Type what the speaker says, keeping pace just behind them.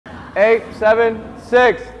8, 7,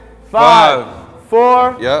 6, 5,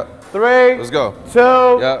 4, Yep. 3, Let's go.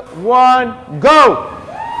 2, Yep. 1, go.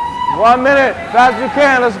 1 minute, fast as you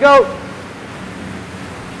can, let's go.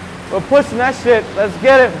 We're pushing that shit, let's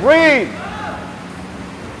get it, breathe.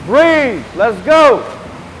 Breathe, let's go.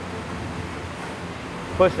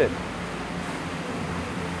 Push it.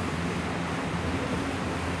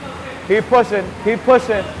 Keep pushing, keep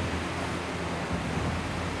pushing.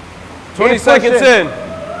 20 seconds in.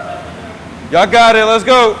 Y'all got it, let's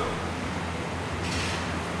go.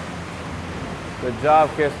 Good job,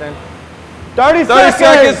 Kierston. 30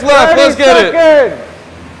 seconds left, let's get it.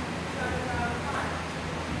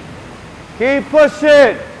 Keep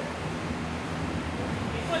pushing.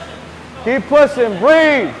 Keep pushing,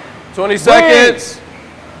 breathe. 20 seconds.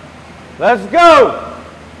 Let's go.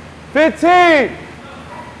 15.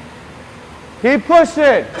 Keep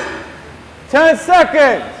pushing. 10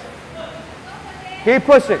 seconds. Keep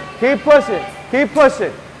pushing, keep pushing, keep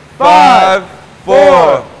pushing. 5,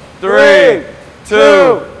 4, 3,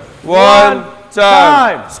 2, 1,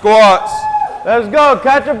 time. Squats. Let's go,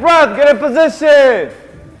 catch your breath, get in position.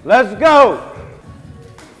 Let's go.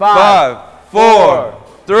 5, 4,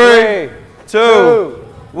 3, 2,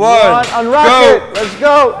 1. Unwrap go. it, let's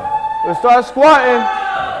go. We'll start squatting.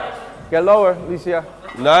 Get lower, Eulicia.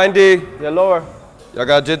 90. Get lower. Y'all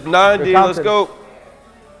got just 90, let's go.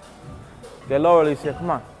 Get lower, Eulicia, come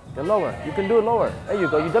on. Get lower, you can do it lower. There you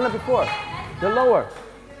go, you've done it before. Get lower.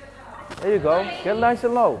 There you go, get nice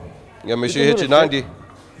and low. You gotta make sure you hit your 90.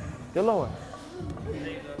 Get lower.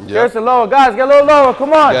 Yeah. Kierston, lower, guys, get a little lower,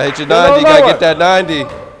 come on. You gotta hit your 90, you gotta get that 90.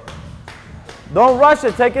 Don't rush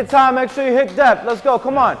it, take your time, make sure you hit depth. Let's go,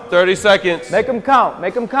 come on. 30 seconds. Make them count,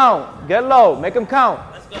 make them count. Get low, make them count.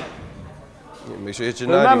 Let's go. Yeah, make sure you hit your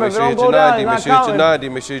Remember, 90, make sure you hit your 90, make sure you hit your 90,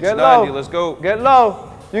 make sure you hit your 90, let's go. Get low.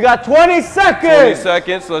 You got 20 seconds. 20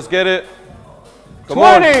 seconds, let's get it. Come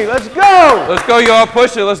 20, on. let's go. Let's go, y'all,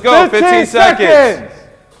 push it, let's go. 15 seconds.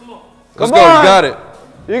 Let's go, you got it.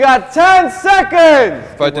 You got 10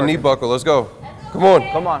 seconds. Fight the knee buckle, let's go. Come on.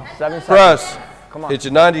 Come on, 7 seconds. Press. Come on. Hit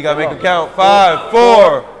your 90, you gotta make them count. 5,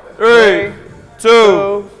 4, 3,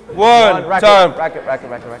 2, 1. Rack Time. it, rack it, rack it,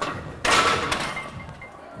 rack it, rack it.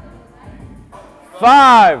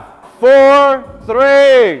 5, 4,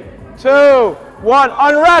 3, 2, 1.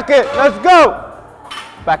 Unrack it. Let's go.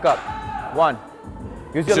 Back up. 1.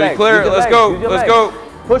 Use your legs. Clear it. Let's go. Let's go.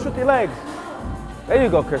 Push with your legs. There you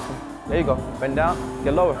go, Kierston. There you go. Bend down.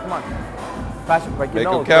 Get lower. Come on. Pass it. Break your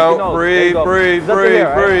nose. Make them count. Breathe, breathe, breathe,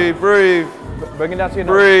 breathe, breathe. Bring it down to your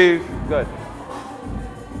nose. Breathe. Good.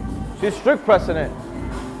 She's strict pressing it.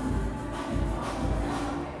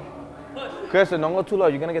 Kierston, don't go too low.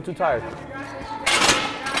 You're going to get too tired.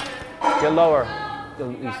 Get lower.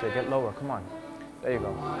 Eulicia, get lower. Come on. There you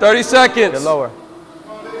go. 30 seconds. Get lower.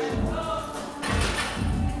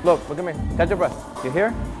 Look at me. Catch your breath. You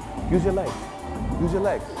here? Use your legs. Use your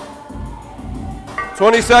legs.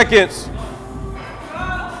 20 seconds.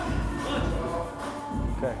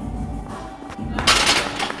 Okay.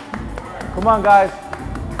 Come on, guys.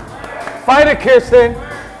 Fight it, Kierston.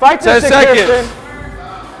 Fight this 10 seconds. Kierston.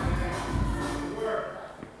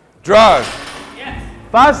 Drive.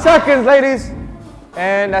 5 seconds, ladies.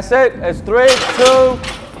 And that's it. It's 3, 2,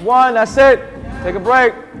 1. That's it. Take a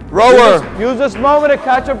break. Rower. Use this moment to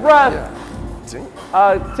catch your breath.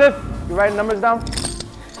 Yeah. Tiff, you writing numbers down?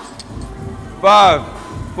 5,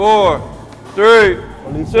 4, 3,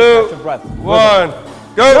 Eulicia, 2, catch your breath. 1.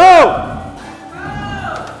 Go. Go!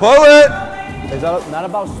 Pull it. It's not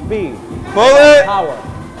about speed. Pull it. Power.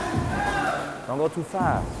 Don't go too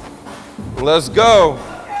fast. Let's go.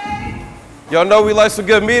 Y'all know we like some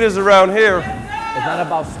good meters around here. It's not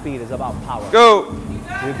about speed, it's about power. Go.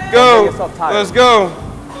 Go. Let's go.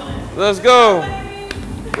 Let's go.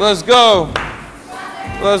 Let's go.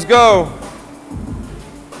 Let's go.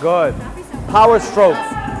 Good. Power strokes.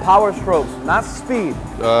 Power strokes. Not speed.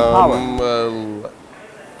 Power.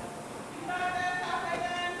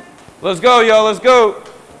 Let's go, y'all. Let's go.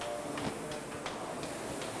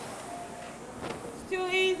 It's too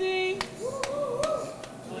easy.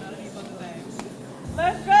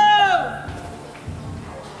 Let's go.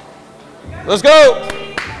 Let's go.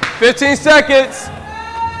 15 seconds.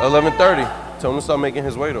 11:30. Tell him to start making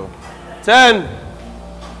his way though. 10.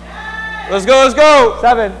 Let's go. Let's go.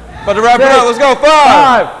 7. About to wrap it up. Let's go.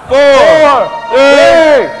 5, 4,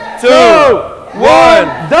 3, 2,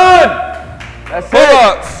 1. Done. That's it.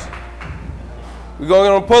 Pull-ups. We're going to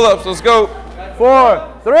get on pull-ups. Let's go.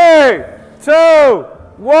 4, 3, 2,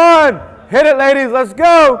 1. Hit it, ladies. Let's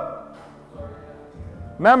go.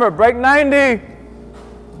 Remember, break 90.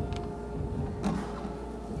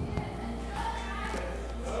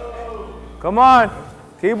 Come on.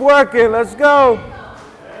 Keep working. Let's go.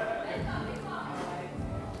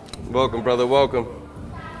 Welcome, brother. Welcome.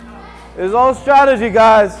 It's all strategy,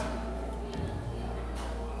 guys.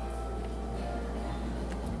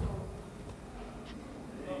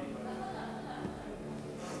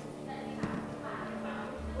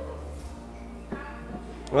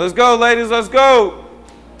 Let's go, ladies. Let's go.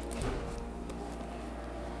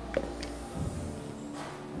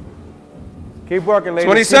 Keep working, ladies.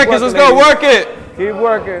 20 Keep seconds. working, Let's go. ladies. Work it. Keep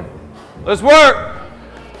working. Let's work.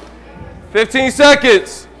 15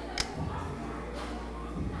 seconds.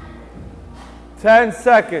 10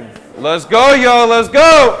 seconds. Let's go, y'all. Let's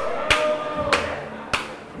go.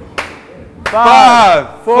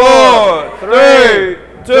 5, 4, 3,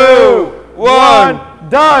 2, 1.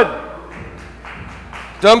 Done.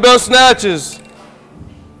 Dumbbell snatches.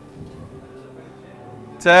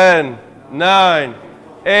 10, 9,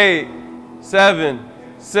 8, 7,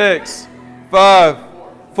 6, 5,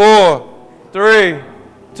 4, 3,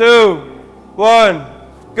 2, 1.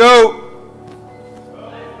 Go.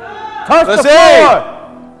 Touch Let's the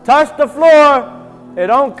floor. Touch the floor. It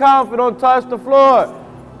don't count if you don't touch the floor.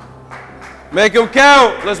 Make them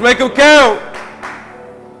count. Let's make them count.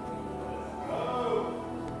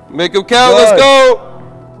 Make them count. Good. Let's go.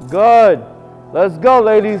 Good. Let's go,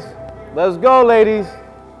 ladies. Let's go, ladies.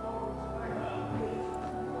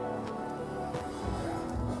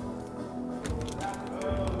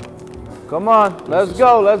 Come on. Let's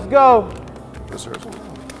go. Let's go.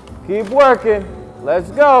 Keep working. Let's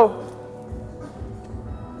go.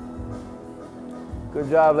 Good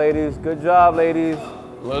job, ladies. Good job, ladies.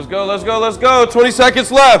 Let's go. Let's go. Let's go. 20 seconds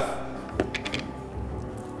left.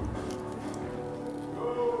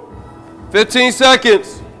 15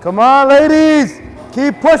 seconds. Come on, ladies.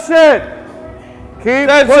 Keep pushing. Keep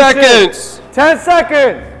 10 pushing. seconds. 10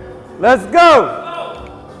 seconds. Let's go.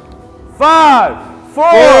 5,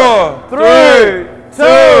 4, 3,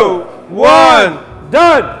 2, 1.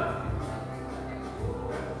 Done.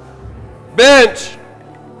 Bench.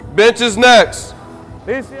 Bench is next.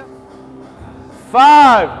 Eulicia.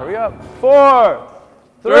 5. Hurry up. 4,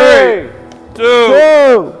 3, 2,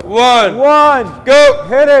 2, 1. 1. Go.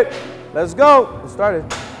 Hit it. Let's go. Let's start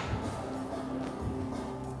it.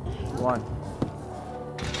 1,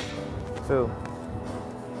 2,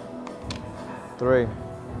 3,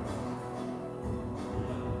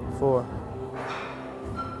 4.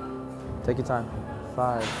 Take your time.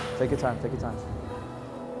 5. Take your time. Take your time.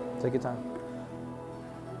 Take your time.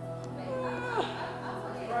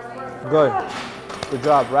 Good. Good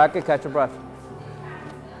job. Racket, catch your breath.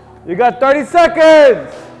 You got 30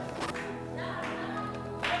 seconds.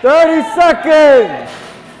 30 seconds.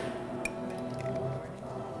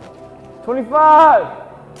 25. All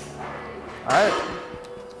right.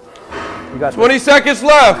 You got 20 seconds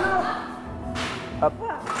left. Up.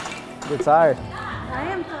 You're tired. I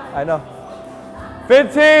am tired. I know.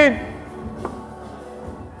 15.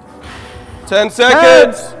 10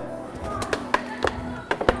 seconds.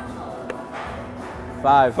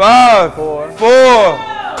 5. 5, 4. 4,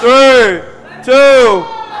 3, 2,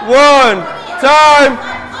 1. Time.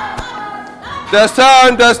 That's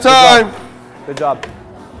time. That's time. Good job.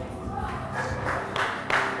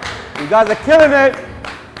 You guys are killing it.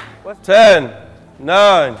 10,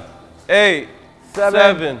 9, 8,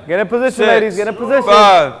 7. Get in position, 6, ladies. Get in position.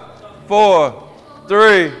 5, 4,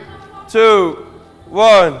 3, 2,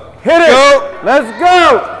 1. Hit it. Go. Let's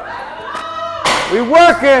go. We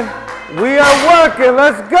working. We are working.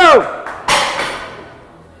 Let's go.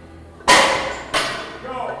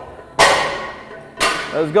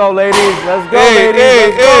 Let's go, ladies. Let's go,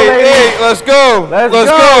 ladies. Let's go. Let's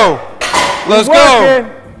Let's go. go. Let's We're go. working.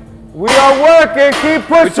 We are working. Keep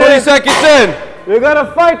We're pushing. 20 seconds in. You're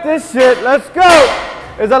gonna fight this shit. Let's go.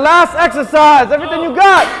 It's the last exercise. Everything you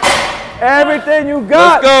got. Everything you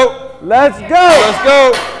got. Let's go. Let's go. Let's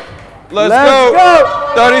go. Let's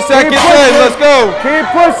go. 30 seconds in. Let's go. Keep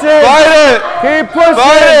pushing. Fight it. Keep pushing.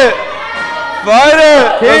 Fight it. Fight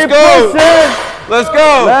it. Keep Let's go. pushing. Let's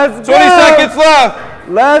go. Let's 20 go. seconds left.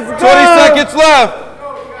 Let's go. 20 seconds left.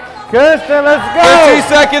 Kierston, let's go. 15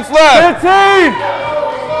 seconds left. 15.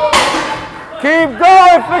 Keep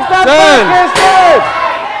going. Fix that 10. back, Kierston.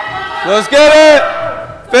 Let's get it.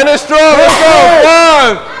 Finish strong. Let's go.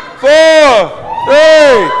 5, 4,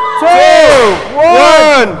 3, 2,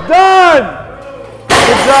 1. Done.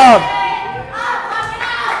 Good job.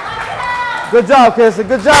 Good job, Kierston.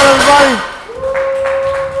 Good job, everybody.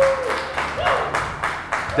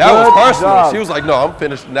 That was Good personal. job. She was like, no, I'm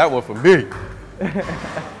finishing that one for me.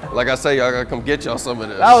 Like I say, I gotta come get y'all some of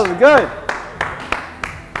this. That was good.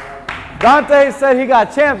 Dante said he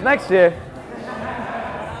got champs next year.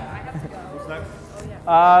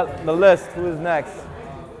 The list. Who is next?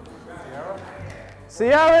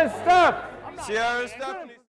 Sierra and Steph. Sierra and Stephanie.